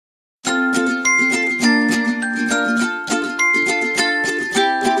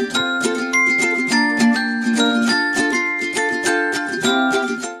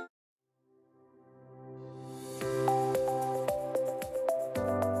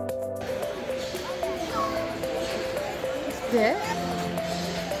this?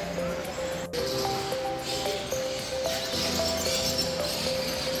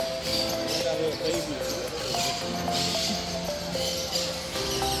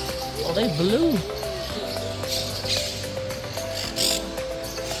 Oh, they blue.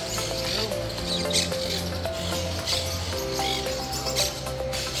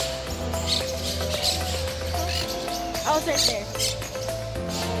 Oh, it's right there.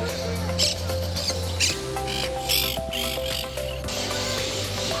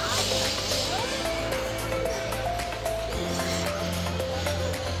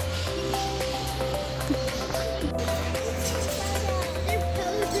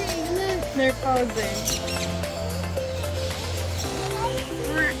 They're posing.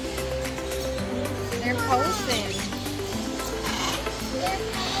 They're posing.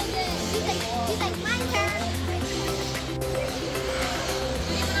 He's like, my turn.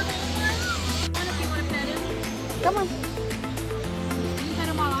 Come on.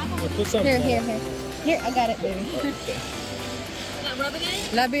 Put something Here. Here, I got it, baby. Rub it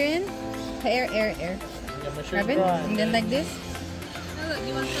in? Rub it in. Air. Yeah, make sure Rub it's it. dry. And then like this. Oh, look,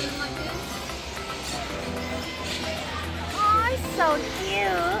 you want to put it like this? Oh, it's so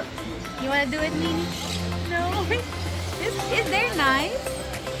cute. You want to do it, Nini? No. Is they're nice?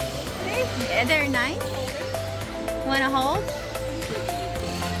 They're nice. Want to hold?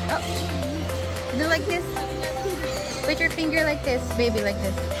 Oh. Do like this. Put your finger like this, baby, like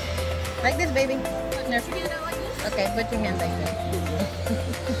this. Like this, baby. No. Okay, put your hand like this.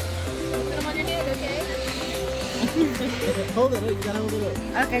 Put them on your head, okay? Hold it, you gotta hold it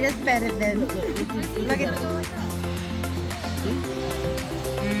up. Okay, just pet it then. Look at it.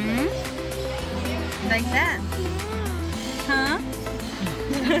 Like that. Huh?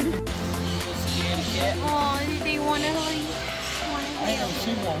 Oh, they want to I ain't never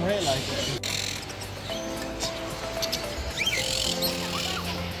seen one red like that.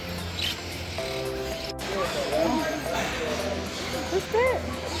 Who's that?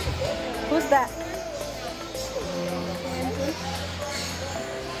 Who's that?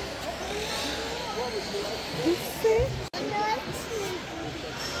 Who's that?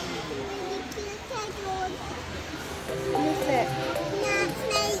 Who's that?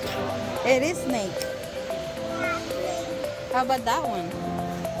 It is snake. How about that one?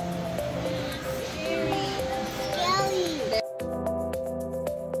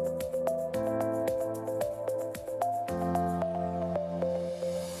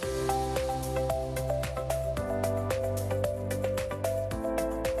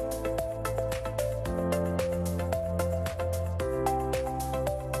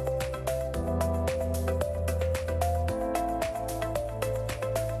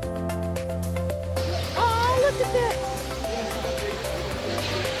 Look at that.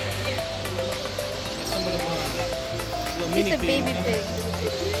 It's a baby pig.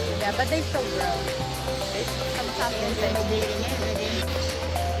 Yeah, but they still grow. They some something.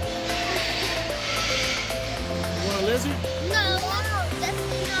 You want a lizard? No, that's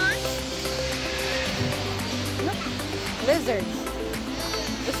not. Look, lizards.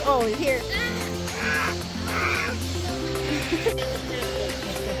 It's all here.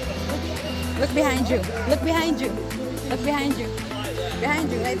 Look behind you. Look behind you. Look behind you.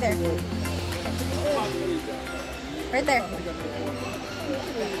 Behind you, right there. Right there.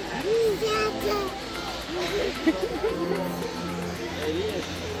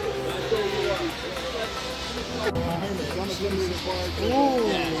 Ooh.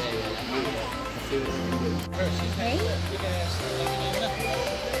 Hey?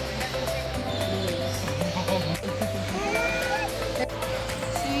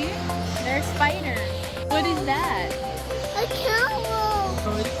 See? They're spiders. What is that? A cow.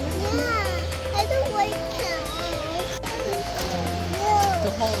 Yeah, I don't like cows. To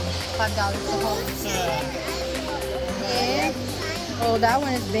hold. $5 to hold. Yeah. Oh, that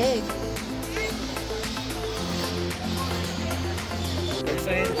one is big.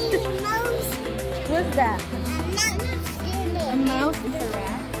 What's that? A mouse is a rat.